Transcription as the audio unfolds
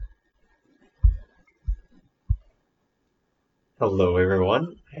Hello,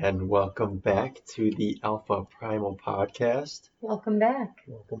 everyone, and welcome back to the Alpha Primal podcast. Welcome back.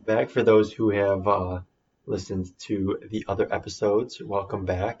 Welcome back for those who have listened to the other episodes. Welcome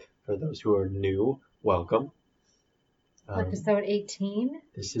back. For those who are new, welcome. Episode 18.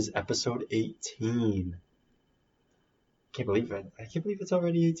 This is episode 18. Can't believe it. I can't believe it's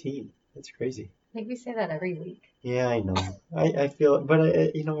already 18. That's crazy. I think we say that every week. Yeah, I know. I feel it, but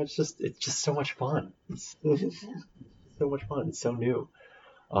it's just so much fun. It's so much fun. It's so new.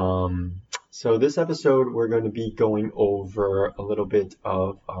 So this episode, we're going to be going over a little bit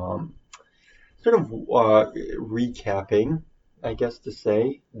of recapping, I guess to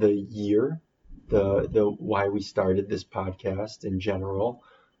say, the year, the why we started this podcast in general,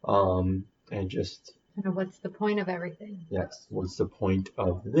 and just What's the point of everything? yes, what's the point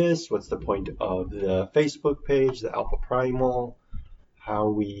of this? What's the point of the Facebook page, the Alpha Primal? How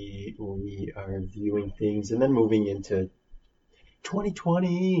we are viewing things, and then moving into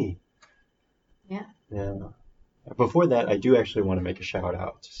 2020. Yeah. Yeah. Before that, I do actually want to make a shout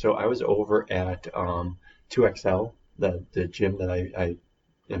out. So I was over at 2XL, the gym that I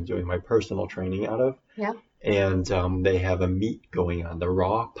am doing my personal training out of. Yeah. And they have a meet going on, the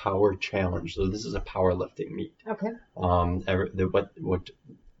Raw Power Challenge. So this is a powerlifting meet. Okay. What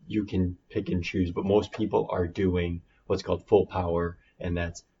you can pick and choose, but most people are doing what's called full power, and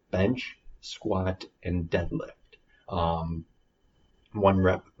that's bench, squat, and deadlift. 1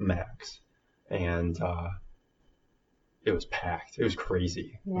 rep max. And it was packed. It was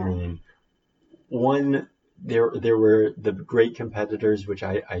crazy. Yeah. I mean, there were the great competitors, which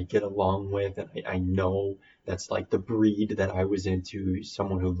I get along with, and I know that's like the breed that I was into,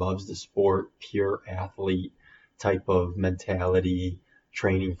 someone who loves the sport, pure athlete type of mentality,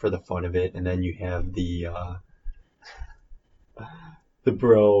 training for the fun of it. And then you have the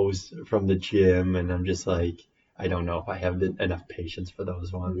bros from the gym, and I'm just like, I don't know if I have enough patience for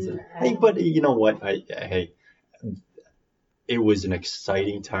those ones. Yeah. Hey, but you know what? It was an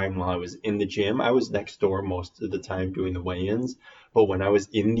exciting time while I was in the gym. I was next door most of the time doing the weigh-ins, but when I was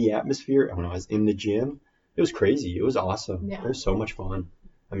in the atmosphere and when I was in the gym, it was crazy. It was awesome. Yeah. It was so much fun.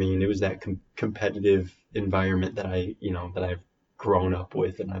 I mean, it was that competitive environment that I've grown up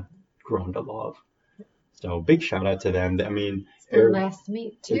with and I've grown to love. So big shout out to them. I mean, It's their last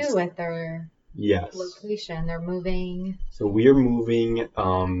meet too at their yes. location. They're moving. So we are moving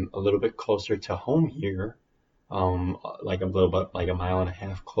a little bit closer to home here, like a little bit, like a mile and a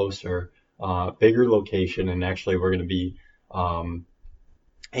half closer, bigger location, and actually we're going to be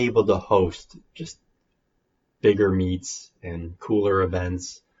able to host just bigger meets and cooler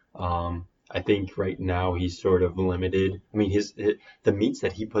events. I think right now he's sort of limited. I mean, the meets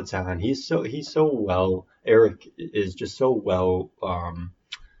that he puts on, he's so well. Eric is just so well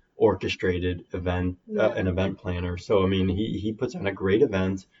orchestrated an event planner. So I mean, he puts on a great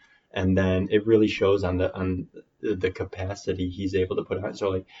event, and then it really shows on the capacity he's able to put on.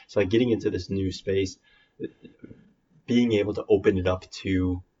 So like getting into this new space, being able to open it up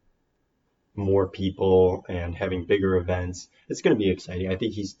to more people and having bigger events, it's going to be exciting. I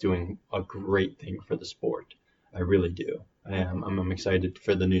think he's doing a great thing for the sport. I really do. I'm excited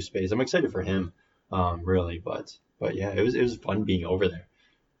for the new space. I'm excited for him, really. But yeah, it was fun being over there.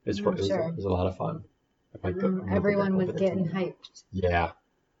 It was a lot of fun. Everyone was getting hyped. Yeah.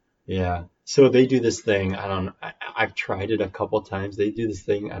 So they do this thing. I've tried it a couple times. They do this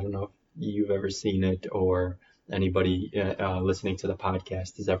thing. I don't know if you've ever seen it or anybody listening to the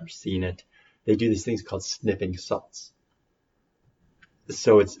podcast has ever seen it. They do these things called sniffing salts.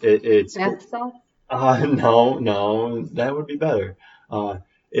 So it's Bath salts? No, that would be better.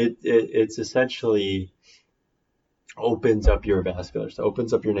 It's essentially opens up your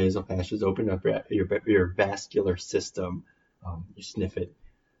opens up your nasal passages, open up your vascular system. You sniff it.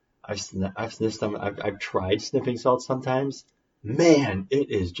 I've sniffed some. I've tried sniffing salts sometimes. Man, it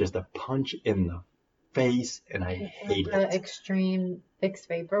is just a punch in the face, and I hate it. The extreme Vicks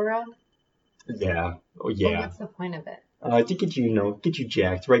Vapor Rub? Yeah. Oh yeah. Well, what's the point of it? To get you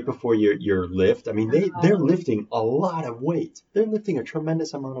jacked right before your lift. I mean, they're lifting a lot of weight. They're lifting a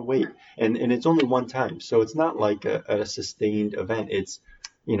tremendous amount of weight, and it's only one time, so it's not like a sustained event. It's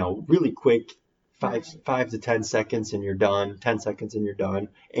really quick, 5 to 10 seconds and you're done. 10 seconds and you're done.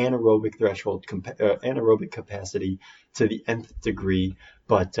 Anaerobic threshold, anaerobic capacity to the nth degree,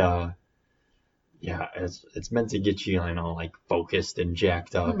 but yeah, it's meant to get you, like focused and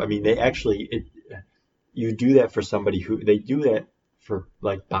jacked up. I mean, you do that for somebody they do that for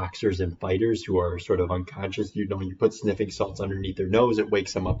like boxers and fighters who are sort of unconscious. You put sniffing salts underneath their nose. It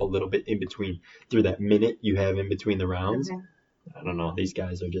wakes them up a little bit in between, through that minute you have in between the rounds. Okay. I don't know. These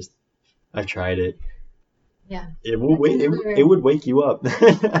guys are just, I've tried it. Yeah. It would That's it would wake you up.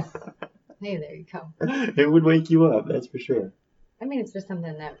 Hey, there you go. It would wake you up, that's for sure. I mean, it's just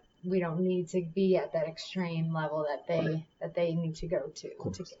something that we don't need to be at that extreme level that they need to go to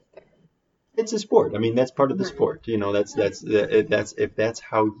get there. It's a sport. I mean, that's part of the Right. sport. You know, that's if that's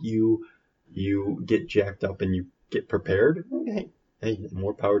how you get jacked up and you get prepared. Hey,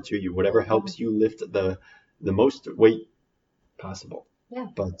 more power to you. Whatever helps you lift the most weight possible. Yeah.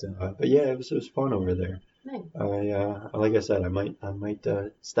 But yeah, it was fun over there. Nice. Like I said, I might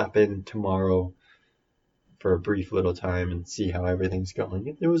stop in tomorrow for a brief little time and see how everything's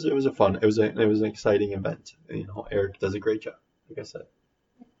going. It was an exciting event. You know, Eric does a great job, like I said.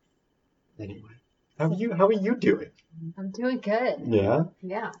 Anyway, how are you doing? I'm doing good. Yeah?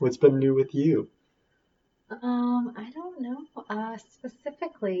 Yeah. What's been new with you? I don't know.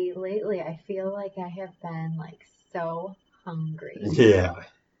 Specifically lately, I feel like I have been like so hungry. Yeah.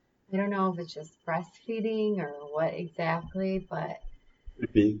 I don't know if it's just breastfeeding or what exactly, but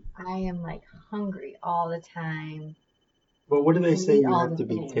Could be. I am like hungry all the time. Well, what do they say Eat you all have the to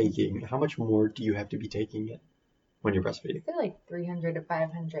be things. taking? How much more do you have to be taking it when you're breastfeeding? I feel like 300 to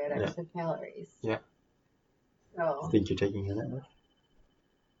 500 Yeah. extra calories. Yeah. So, Think you're taking in that much?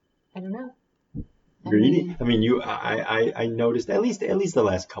 I don't know. You're eating. I mean, I noticed at least the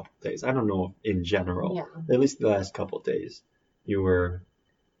last couple of days. I don't know in general. Yeah. At least the last couple of days, you were.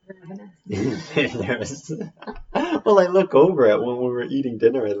 Ravenous. Well, I look over at when we were eating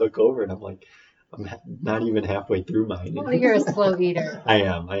dinner. I look over and I'm like, I'm not even halfway through mine. Well, you're a slow eater. I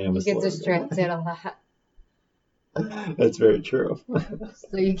am. You a get slow distracted eater. a lot. That's very true.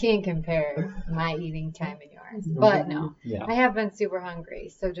 So you can't compare my eating time and yours. But no, Yeah. I have been super hungry.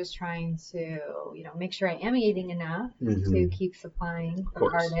 So just trying to, make sure I am eating enough to keep supplying for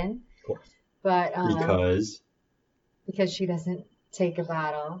course. Arden. Of course. But Because she doesn't take a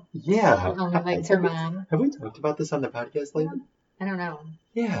bottle. yeah. She only likes her mom. Have we talked about this on the podcast lately? I don't know.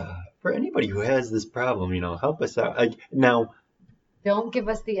 Yeah. For anybody who has this problem, help us out. Like now. Don't give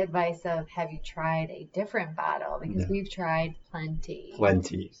us the advice of have you tried a different bottle because No. we've tried plenty.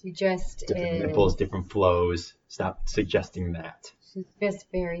 Plenty. She just Different is. nipples, different flows. Stop suggesting that. She's just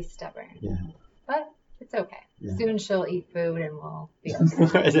very stubborn. Yeah. But it's okay. Yeah. Soon she'll eat food and we'll be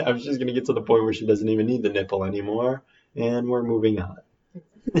okay. I was just gonna get to the point where she doesn't even need the nipple anymore, and we're moving on.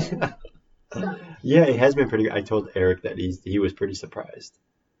 Yeah, it has been pretty good. I told Eric that he was pretty surprised.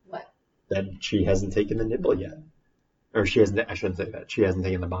 What? That she hasn't taken the nipple yet. Or she hasn't, I shouldn't say that. She hasn't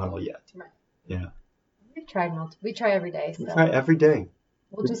taken the bottle yet. Right. Yeah. We've tried we try every day. So We try every day.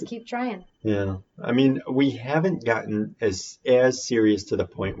 we'll just keep trying. Yeah. I mean, we haven't gotten as serious to the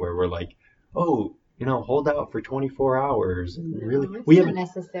point where we're like, oh, hold out for 24 hours. And really, It's we not haven't.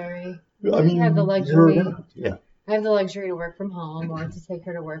 necessary. I mean, We have the luxury. Yeah. I have the luxury to work from home or to take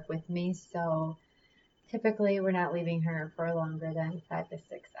her to work with me. So typically we're not leaving her for longer than 5 to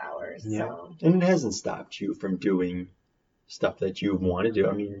 6 hours. Yeah. So And it hasn't stopped you from doing stuff that you want to do.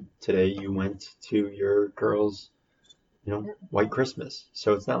 I mean, today you went to your girls' White Christmas.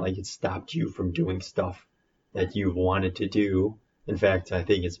 So it's not like it stopped you from doing stuff that you wanted to do. In fact, I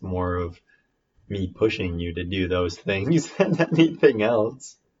think it's more of me pushing you to do those things than anything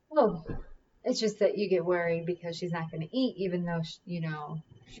else. well, it's just that you get worried because she's not going to eat, even though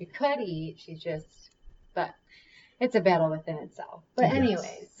she could eat. But it's a battle within itself. But Yes.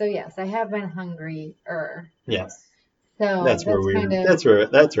 anyways, so yes, I have been hungry. Yes. So That's where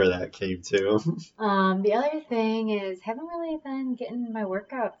that's where that came to. The other thing is haven't really been getting my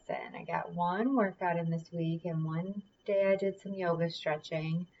workouts in. I got one workout in this week, and one day I did some yoga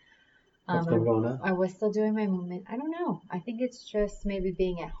stretching. What's been going on? I was still doing my movement. I don't know. I think it's just maybe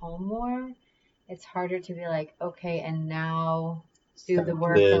being at home more. It's harder to be like, okay, and now do the Stop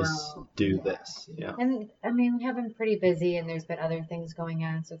workout. this, do this. Yeah. And I mean, we have been pretty busy, and there's been other things going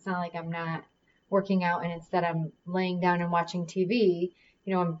on, so it's not like I'm not working out and instead I'm laying down and watching TV.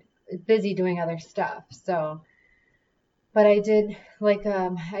 I'm busy doing other stuff. So, but I did, like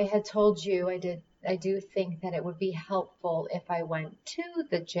I had told you, I do think that it would be helpful if I went to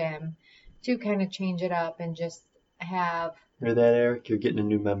the gym to kind of change it up and just have Hear that, Eric? You're getting a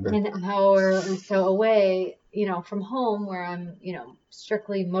new member. an hour or so away, from home where I'm,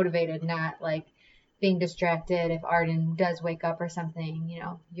 strictly motivated, not like being distracted. If Arden does wake up or something,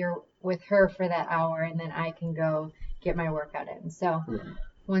 you're with her for that hour and then I can go get my workout in. So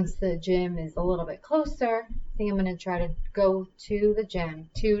once the gym is a little bit closer, I think I'm going to try to go to the gym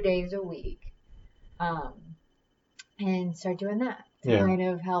 2 days a week and start doing that to kind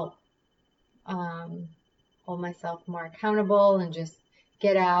of help hold myself more accountable and just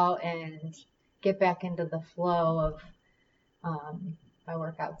get out and get back into the flow of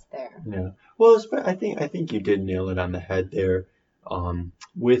workouts there. Yeah. Well, I think you did nail it on the head there.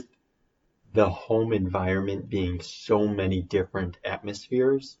 With the home environment being so many different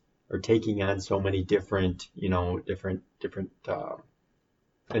atmospheres or taking on so many different, different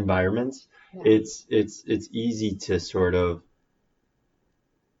environments, Yeah. it's easy to sort of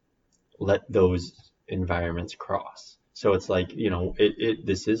let those environments cross. So it's like,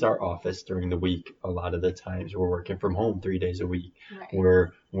 this is our office during the week. A lot of the times we're working from home 3 days a week. Right.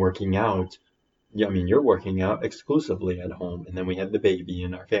 We're working out. Yeah, I mean, you're working out exclusively at home, and then we have the baby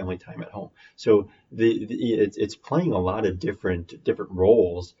and our family time at home. So it's playing a lot of different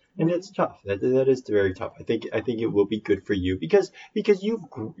roles, and it's tough. That is very tough. I think it will be good for you because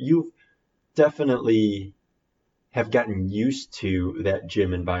you've definitely have gotten used to that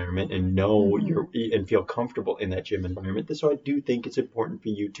gym environment and know and feel comfortable in that gym environment. So I do think it's important for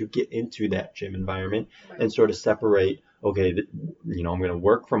you to get into that gym environment and sort of separate, okay, I'm going to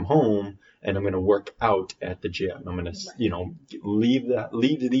work from home and I'm going to work out at the gym. I'm going to,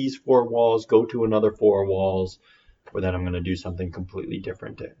 leave these four walls, go to another four walls, or then I'm going to do something completely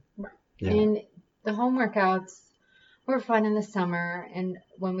different there. Right. Yeah. And the home workouts were fun in the summer and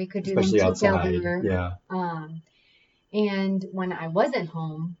when we could do Especially them outside. together. Yeah. And when I wasn't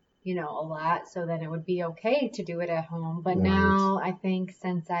home, a lot, so then it would be okay to do it at home. But Right. now I think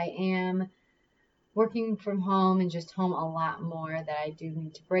since I am working from home and just home a lot more, that I do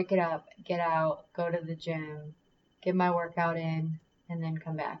need to break it up, get out, go to the gym, get my workout in, and then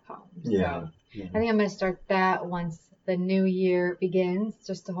come back home. Yeah. So Yeah. I think I'm going to start that once the new year begins,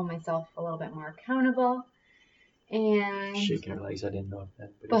 just to hold myself a little bit more accountable. And Shaking her legs, I didn't know if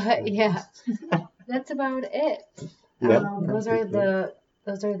that. but yeah, that's about it. Yeah, those are the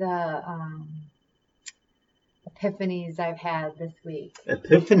epiphanies I've had this week.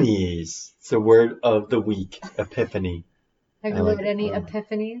 Epiphanies. It's the word of the week. Epiphany. Have you had any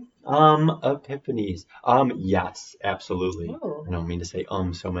epiphanies? Epiphanies. Yes, absolutely. Ooh. I don't mean to say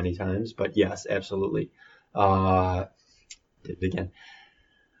so many times, but yes, absolutely. Did it again.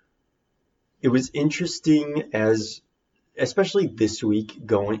 It was interesting especially this week,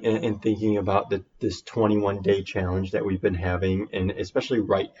 going and thinking about this 21-day challenge that we've been having, and especially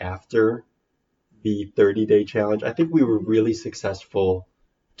right after the 30-day challenge. I think we were really successful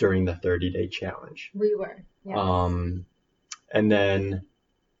during the 30-day challenge. We were. Yes. And then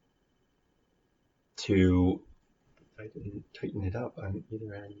I didn't tighten it up on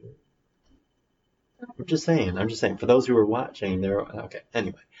either end. I'm just saying, for those who are watching, they're okay.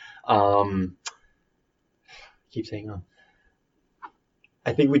 Anyway, keep saying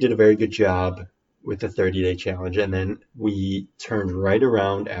I think we did a very good job with the 30-day challenge, and then we turned right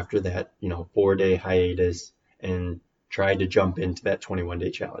around after that, 4-day hiatus and tried to jump into that 21-day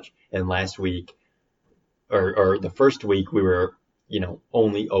challenge. And last week, or the first week, we were,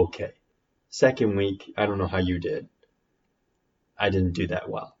 only okay. Second week, I don't know how you did. I didn't do that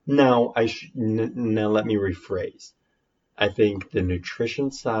well. Now let me rephrase. I think the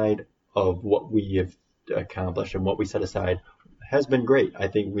nutrition side of what we have accomplished and what we set aside has been great. I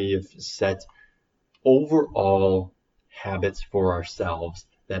think we have set overall habits for ourselves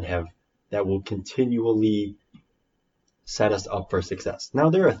that will continually set us up for success. Now,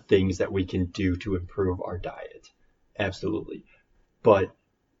 there are things that we can do to improve our diet, absolutely, but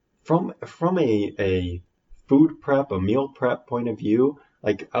from a food prep, a meal prep point of view,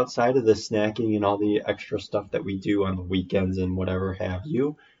 like outside of the snacking and all the extra stuff that we do on the weekends and whatever have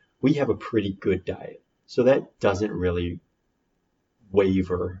you, we have a pretty good diet. So that doesn't really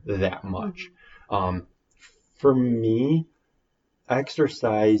waver that much. For me,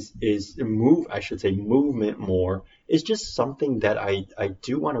 exercise movement more is just something that I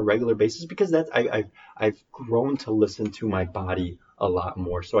do on a regular basis, because I've grown to listen to my body a lot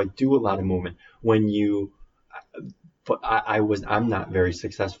more. So I do a lot of movement. I'm not very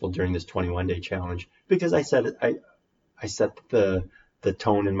successful during this 21-day challenge because I set the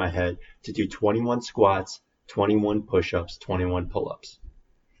tone in my head to do 21 squats, 21 push-ups, 21 pull-ups.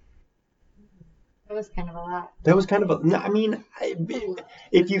 That was kind of a lot. That was kind of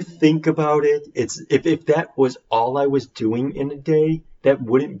if you think about it, if that was all I was doing in a day, that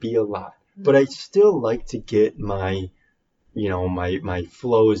wouldn't be a lot. But I still like to get my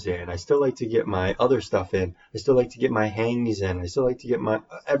flows in. I still like to get my other stuff in. I still like to get my hangs in. I still like to get my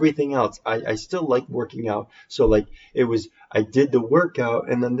everything else. I still like working out. So I did the workout,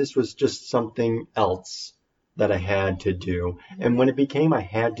 and then this was just something else that I had to do. And when it became I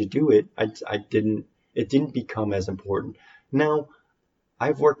had to do it, it didn't become as important. Now,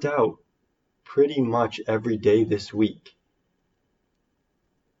 I've worked out pretty much every day this week.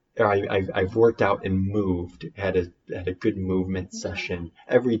 I've worked out and moved, had a good movement session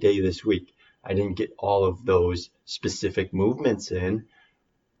every day this week. I didn't get all of those specific movements in.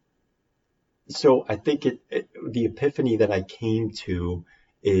 So I think the epiphany that I came to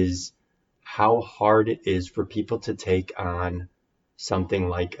is how hard it is for people to take on something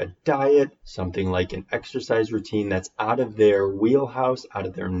like a diet, something like an exercise routine that's out of their wheelhouse, out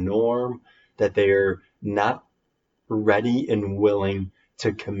of their norm, that they're not ready and willing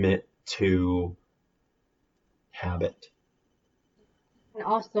to commit to habit. And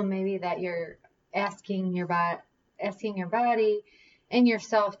also maybe that you're asking your body and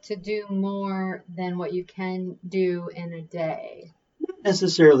yourself to do more than what you can do in a day. Not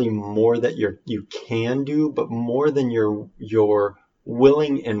necessarily more that you can do, but more than you're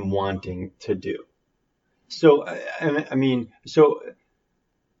willing and wanting to do. So I mean, so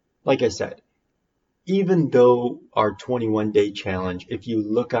like I said, even though our 21-day challenge, if you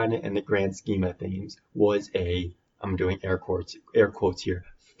look on it in the grand scheme of things, was I'm doing air quotes here,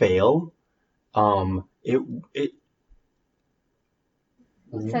 fail. It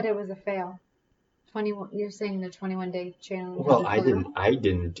Who said it was a fail? 21. You're saying the 21-day challenge. Well, I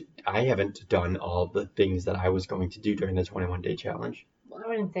haven't done all the things that I was going to do during the 21-day challenge. Well, I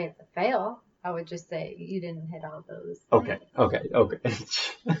wouldn't say it's a fail. I would just say you didn't hit all those. Okay.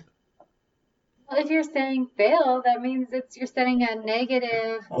 Well, if you're saying fail, that means you're setting a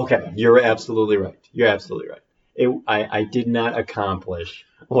negative. Okay, you're absolutely right. I did not accomplish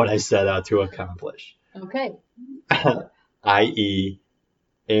what I set out to accomplish. Okay. I.e.,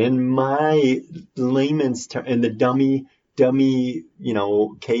 in my layman's term, in the dummy,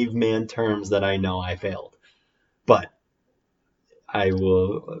 caveman terms that I know, I failed. But I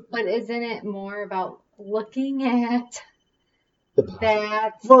will. But isn't it more about looking at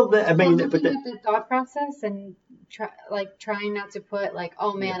that? Well, looking at the thought process and trying not to put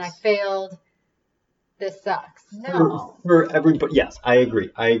oh man, yes, I failed. This sucks. No. For everybody, yes, I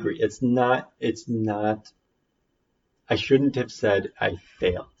agree. It's not. I shouldn't have said I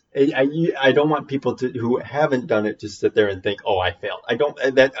failed. I don't want people who haven't done it to sit there and think, oh, I failed. I don't.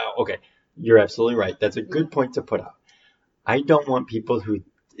 Okay, you're absolutely right. That's a good point to put out. I don't want people who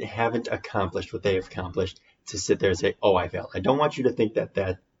haven't accomplished what they have accomplished to sit there and say, oh, I failed. I don't want you to think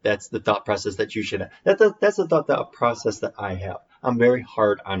that's the thought process that you should have. That's the thought process that I have. I'm very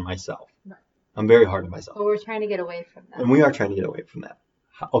hard on myself. Right. I'm very hard on myself. But we're trying to get away from that. And we are trying to get away from that.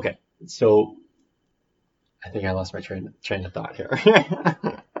 Okay, so I think I lost my train of thought here.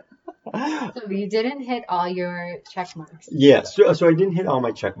 So you didn't hit all your check marks. Yeah, so I didn't hit all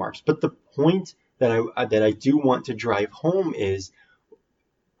my check marks. But the point that I do want to drive home is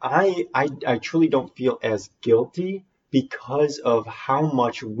I truly don't feel as guilty because of how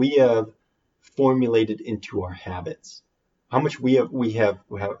much we have formulated into our habits. How much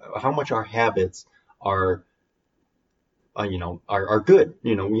how much our habits are good.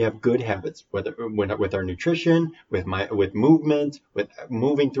 We have good habits, whether with our nutrition, with movement, with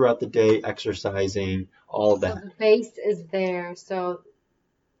moving throughout the day, exercising, all of that. So the base is there, so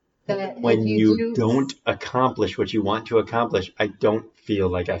that when you don't accomplish what you want to accomplish, I don't feel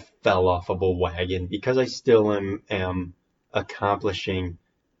like I fell off of a wagon because I still am accomplishing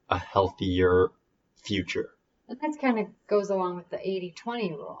a healthier future. And that kind of goes along with the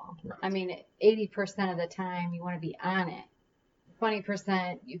 80-20 rule. Right. I mean, 80% of the time you want to be on it.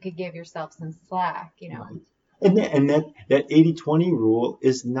 20% you could give yourself some slack, Right. And that 80-20 rule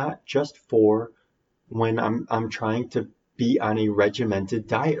is not just for when I'm trying to be on a regimented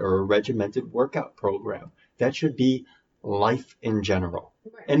diet or a regimented workout program. That should be life in general.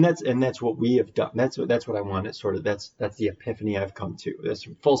 Right. And that's what we have done. That's what I wanted. Sort of that's the epiphany I've come to. That's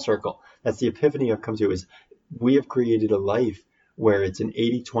full circle. That's the epiphany I've come to is we have created a life where it's an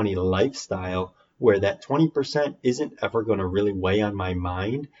 80-20 lifestyle where that 20% isn't ever going to really weigh on my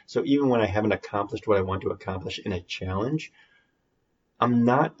mind. So even when I haven't accomplished what I want to accomplish in a challenge, I'm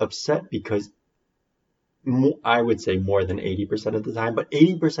not upset because I would say more than 80% of the time, but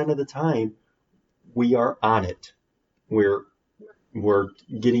 80% of the time we are on it. We're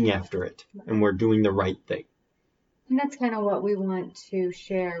getting after it and we're doing the right thing. And that's kind of what we want to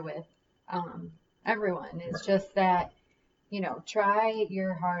share with everyone is just that, try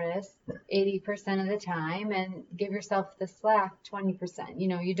your hardest 80% of the time and give yourself the slack 20%.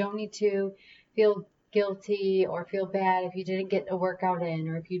 You don't need to feel guilty or feel bad if you didn't get a workout in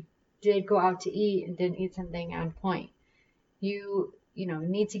or if you did go out to eat and didn't eat something on point. You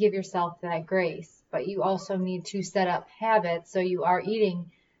need to give yourself that grace, but you also need to set up habits so you are eating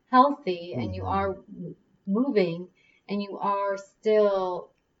healthy and you are moving and you are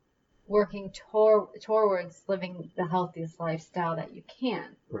still working towards living the healthiest lifestyle that you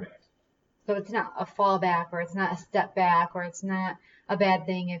can. Right. So it's not a fallback, or it's not a step back, or it's not a bad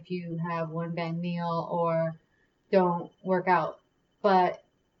thing if you have one bad meal or don't work out. But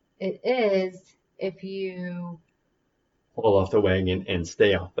it is if you Fall off the wagon and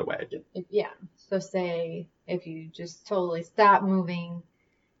stay off the wagon. yeah. So say if you just totally stop moving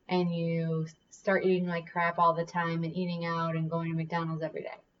and you start eating like crap all the time and eating out and going to McDonald's every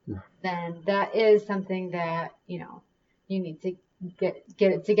day, then that is something that, you need to get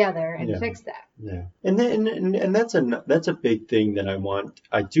it together and fix that. Yeah. And then and that's a big thing that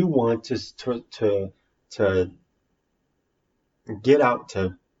I do want to get out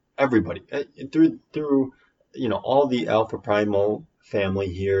to everybody through all the Alpha Primal family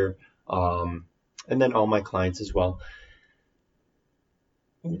here, and then all my clients as well,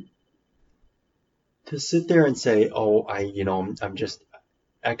 to sit there and say, oh, I'm just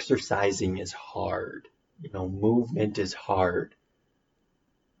exercising is hard, movement is hard.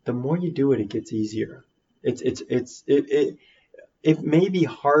 The more you do it, it gets easier. It may be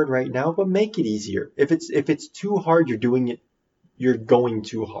hard right now, but make it easier. If it's too hard, you're going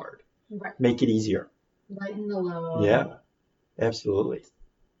too hard. Right. Make it easier. Lighten the load. Yeah, absolutely.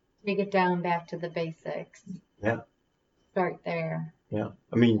 Take it down back to the basics. Yeah. Start there. Yeah.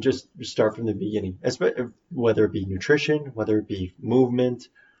 I mean, just start from the beginning, whether it be nutrition, whether it be movement.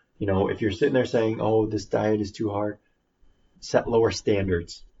 If you're sitting there saying, oh, this diet is too hard, set lower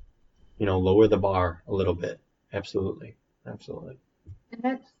standards. Lower the bar a little bit. Absolutely. Absolutely.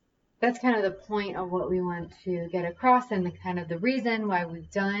 And that's kind of the point of what we want to get across, and the reason why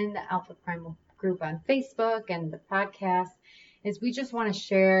we've done the Alpha Primal group on Facebook and the podcast is we just want to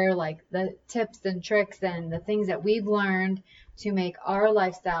share like the tips and tricks and the things that we've learned to make our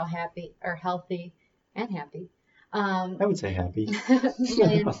lifestyle healthy and happy. I would say happy.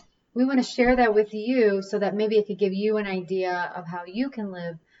 And we want to share that with you so that maybe it could give you an idea of how you can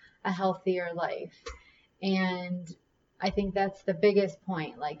live a healthier life. And I think that's the biggest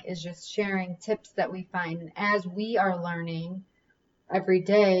point, is just sharing tips that we find. And as we are learning every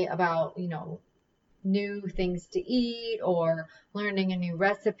day about, new things to eat, or learning a new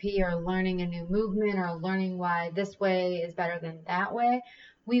recipe, or learning a new movement, or learning why this way is better than that way,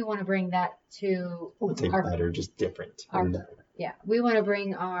 we want to bring that to I would say better, just different. We want to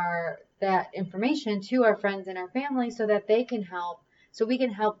bring that information to our friends and our family so that they can help. So we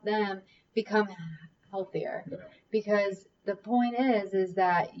can help them become healthier. Yeah. Because the point is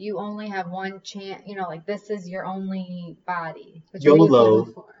that you only have one chance, this is your only body.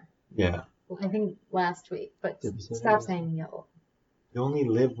 YOLO. Yeah. Well, I think last week, but stop saying YOLO. You only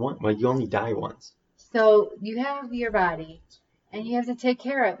live once, you only die once. So you have your body and you have to take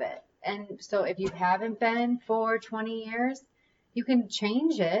care of it. And so if you haven't been for 20 years, you can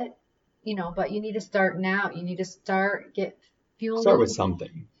change it, but you need to start now. You need to start with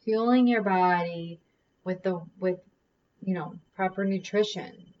something. Fueling your body with proper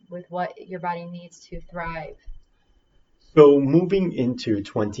nutrition, with what your body needs to thrive. So moving into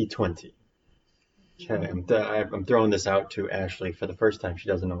 2020. Okay, I'm throwing this out to Ashley for the first time. She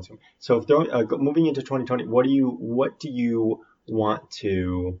doesn't know what's going on. So moving into 2020, what do you want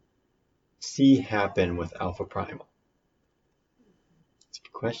to see happen with Alpha Primal? It's a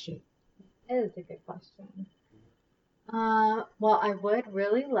good question. It is a good question. Well, I would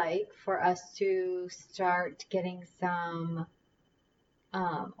really like for us to start getting some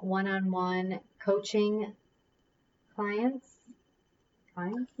one-on-one coaching clients. I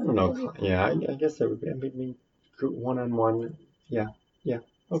don't know. Yeah, I guess that would be one-on-one. Yeah.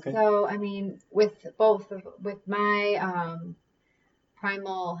 Okay. So, I mean, with my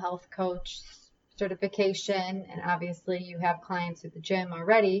Primal Health Coach certification, and obviously you have clients at the gym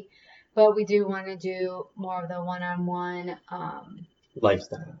already, but we do want to do more of the one-on-one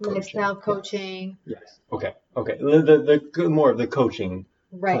lifestyle coaching. Yes. Okay. The more of the coaching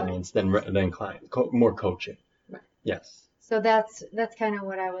clients than clients. More coaching. Right. Yes. So that's kind of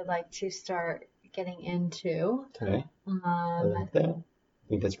what I would like to start getting into. Okay. I like that. I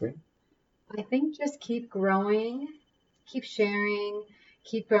think that's great. I think just keep growing, keep sharing,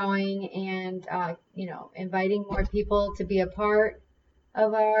 keep growing, and inviting more people to be a part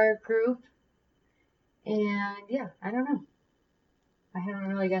of our group. And yeah, I don't know. I haven't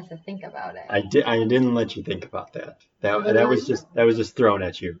really got to think about it. I didn't let you think about that. That was just thrown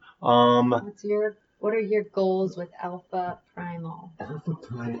at you. What are your goals with Alpha Primal? Alpha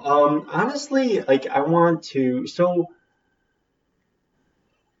Primal. Honestly, I want to. So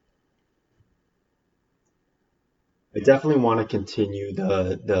I definitely want to continue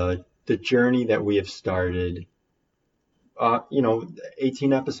the journey that we have started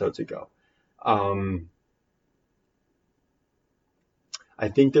 18 episodes ago. I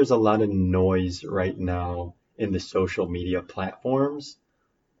think there's a lot of noise right now in the social media platforms,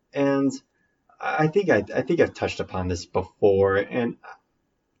 and I think I've touched upon this before, and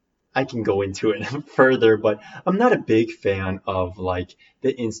I can go into it further, but I'm not a big fan of like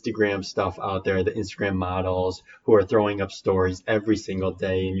the Instagram stuff out there, the Instagram models who are throwing up stories every single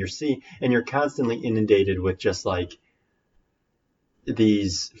day, and you're constantly inundated with just like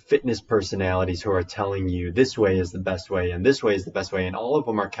these fitness personalities who are telling you this way is the best way and this way is the best way, and all of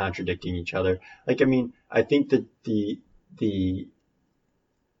them are contradicting each other. Like, I mean, I think that the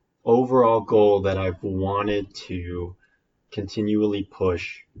overall goal that I've wanted to continually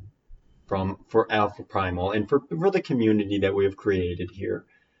push for Alpha Primal and for the community that we have created here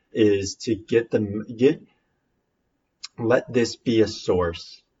is to let this be a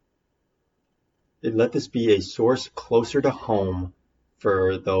source. Let this be a source closer to home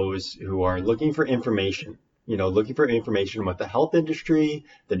for those who are looking for information, looking for information about the health industry,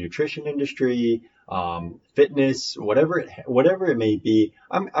 the nutrition industry, fitness, whatever it may be.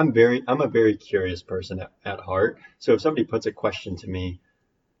 I'm a very curious person at heart. So if somebody puts a question to me,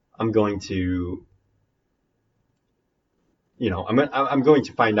 I'm going to, I'm going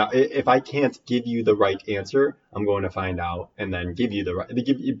to find out. If I can't give you the right answer, I'm going to find out and then give you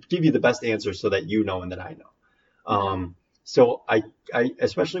the best answer so that you know and that I know. So I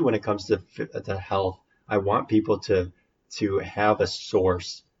especially when it comes to health, I want people to have a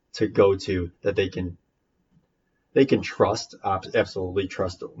source to go to that they can trust, absolutely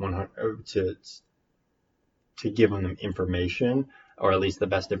trust 100 to give them information, or at least the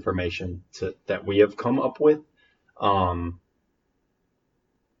best information that we have come up with, and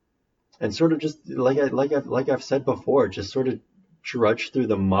sort of just like I've said before, just sort of drudge through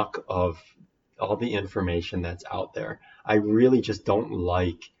the muck of all the information that's out there. I really just don't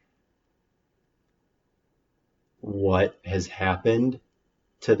like what has happened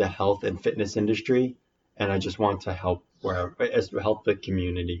to the health and fitness industry, and I just want to help the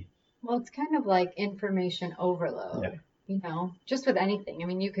community. Well, it's kind of like information overload, just with anything. I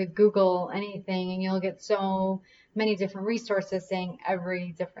mean, you could Google anything and you'll get so many different resources saying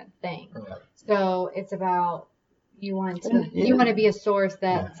every different thing. Right. So it's about you want to be a source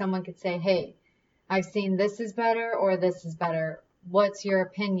that someone could say, hey, I've seen this is better or this is better. What's your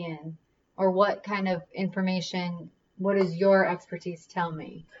opinion? Or what kind of information, what does your expertise tell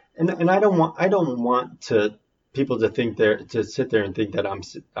me? And I don't want people to sit there and think that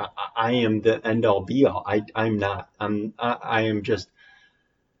I am the end all be all. I'm not. I am just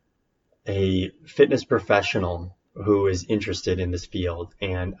a fitness professional who is interested in this field,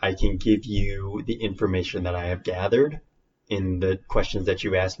 and I can give you the information that I have gathered in the questions that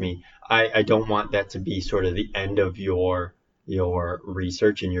you asked me. I don't want that to be sort of the end of your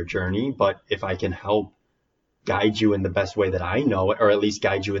research and your journey, but if I can help guide you in the best way that I know, or at least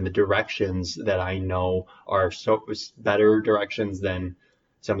guide you in the directions that I know are so better directions than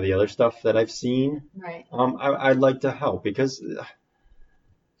some of the other stuff that I've seen. Right. I'd like to help because,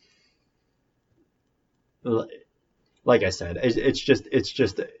 like I said, it's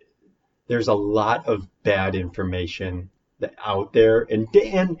just there's a lot of bad information out there, and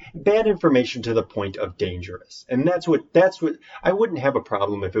bad information to the point of dangerous. And that's what I wouldn't have a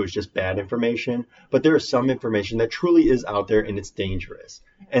problem if it was just bad information, but there is some information that truly is out there and it's dangerous.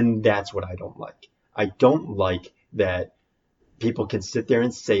 And that's what I don't like. I don't like that people can sit there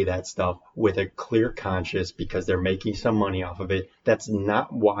and say that stuff with a clear conscience because they're making some money off of it. That's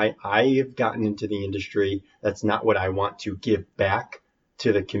not why I have gotten into the industry. That's not what I want to give back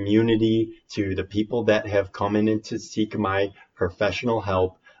to the community, to the people that have come in to seek my professional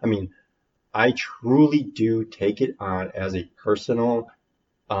help. I mean, I truly do take it on as a personal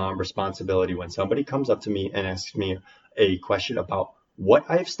responsibility when somebody comes up to me and asks me a question about what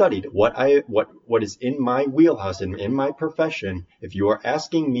I've studied, what is in my wheelhouse and in my profession. If you are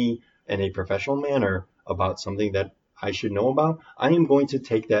asking me in a professional manner about something that I should know about, I am going to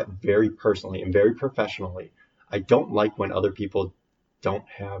take that very personally and very professionally. I don't like when other people don't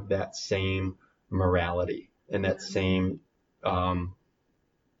have that same morality and that same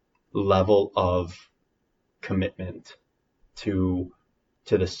level of commitment to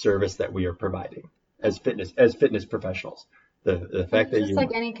the service that we are providing as fitness professionals. The fact that just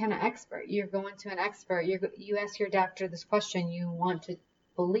like any kind of expert, you're going to an expert, you ask your doctor this question, you want to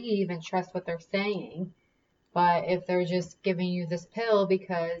believe and trust what they're saying, but if they're just giving you this pill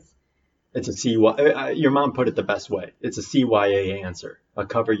because it's a your mom put it the best way. It's a CYA answer, a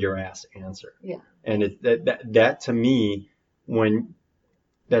cover your ass answer. Yeah. And that to me, when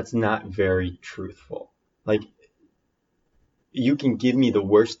that's not very truthful. Like, you can give me the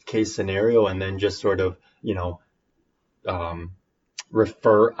worst case scenario and then just sort of,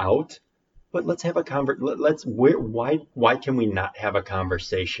 refer out. But let's have a why can we not have a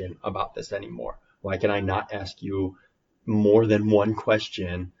conversation about this anymore? Why can I not ask you more than one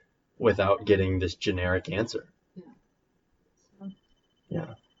question without getting this generic answer?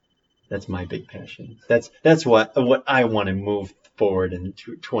 Yeah. That's my big passion. That's what I want to move forward in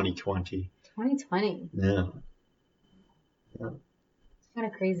 2020. 2020. Yeah. It's kind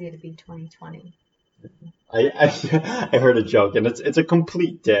of crazy to be 2020. I heard a joke, and it's a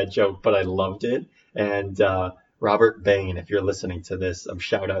complete dad joke, but I loved it. And Robert Bain, if you're listening to this,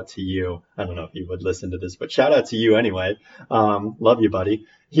 shout out to you. I don't know if you would listen to this, but shout out to you anyway. Love you, buddy.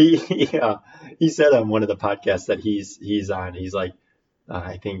 He said on one of the podcasts that he's on, he's like,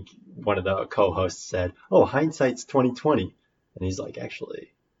 I think one of the co-hosts said, "Oh, hindsight's 2020," and he's like,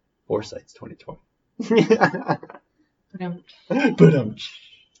 "Actually, foresight's 2020." But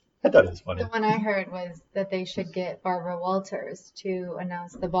I thought it was funny. The one I heard was that they should get Barbara Walters to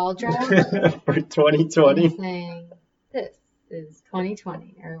announce the ball drop for 2020, saying this is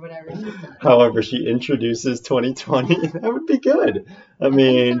 2020 or whatever she said. However she introduces 2020, that would be good. I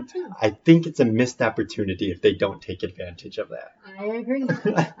mean, I think it's a missed opportunity if they don't take advantage of that. I agree.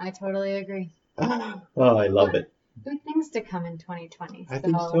 I totally agree. Oh, I love it. Good things to come in 2020. I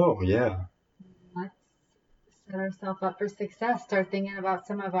think so, yeah. Let's set ourselves up for success. Start thinking about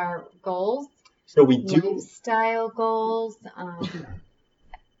some of our goals. So we do lifestyle goals,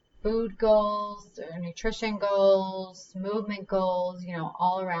 food goals, or nutrition goals, movement goals,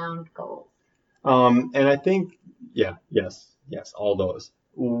 all around goals. And I think, yes, all those.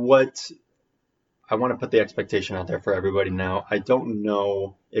 What I want to put the expectation out there for everybody now. I don't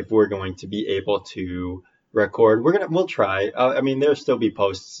know if we're going to be able to record. We'll try. There'll still be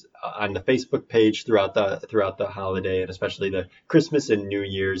posts on the Facebook page throughout the holiday, and especially the Christmas and New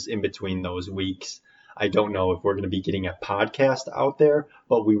Year's in between those weeks. I don't know if we're going to be getting a podcast out there,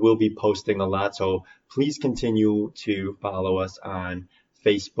 but we will be posting a lot. So please continue to follow us on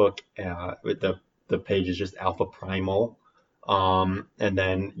Facebook. With the page is just Alpha Primal. And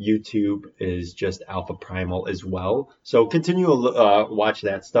then YouTube is just Alpha Primal as well. So continue to watch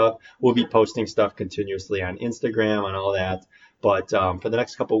that stuff. We'll be posting stuff continuously on Instagram and all that. But for the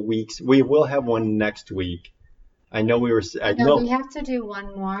next couple of weeks, we will have one next week. I know we have to do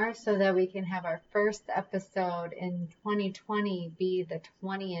one more so that we can have our first episode in 2020 be the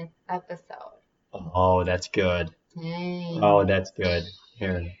 20th episode. Oh, that's good. Dang. Oh, that's good.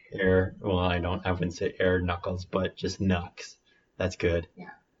 Air. Well, I wouldn't say air knuckles, but just knucks. That's good.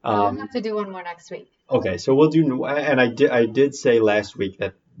 Yeah. We'll have to do one more next week. Okay, so we'll do, and I did say last week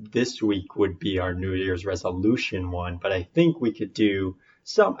that this week would be our New Year's resolution one, but I think we could do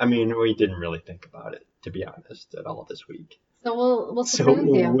we didn't really think about it, to be honest, at all this week. So we'll surprise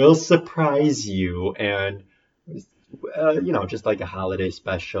you. We'll surprise you, and just like a holiday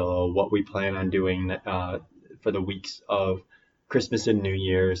special, what we plan on doing for the weeks of Christmas and New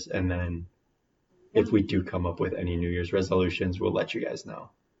Year's, and then if we do come up with any New Year's resolutions, we'll let you guys know.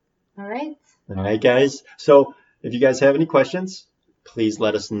 All right. All right, guys. So if you guys have any questions, please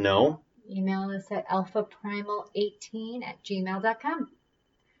let us know. Email us at alphaprimal18@gmail.com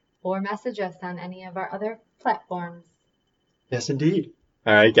or message us on any of our other platforms. Yes, indeed.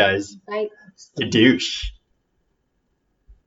 All right, guys. Bye. Skadoosh.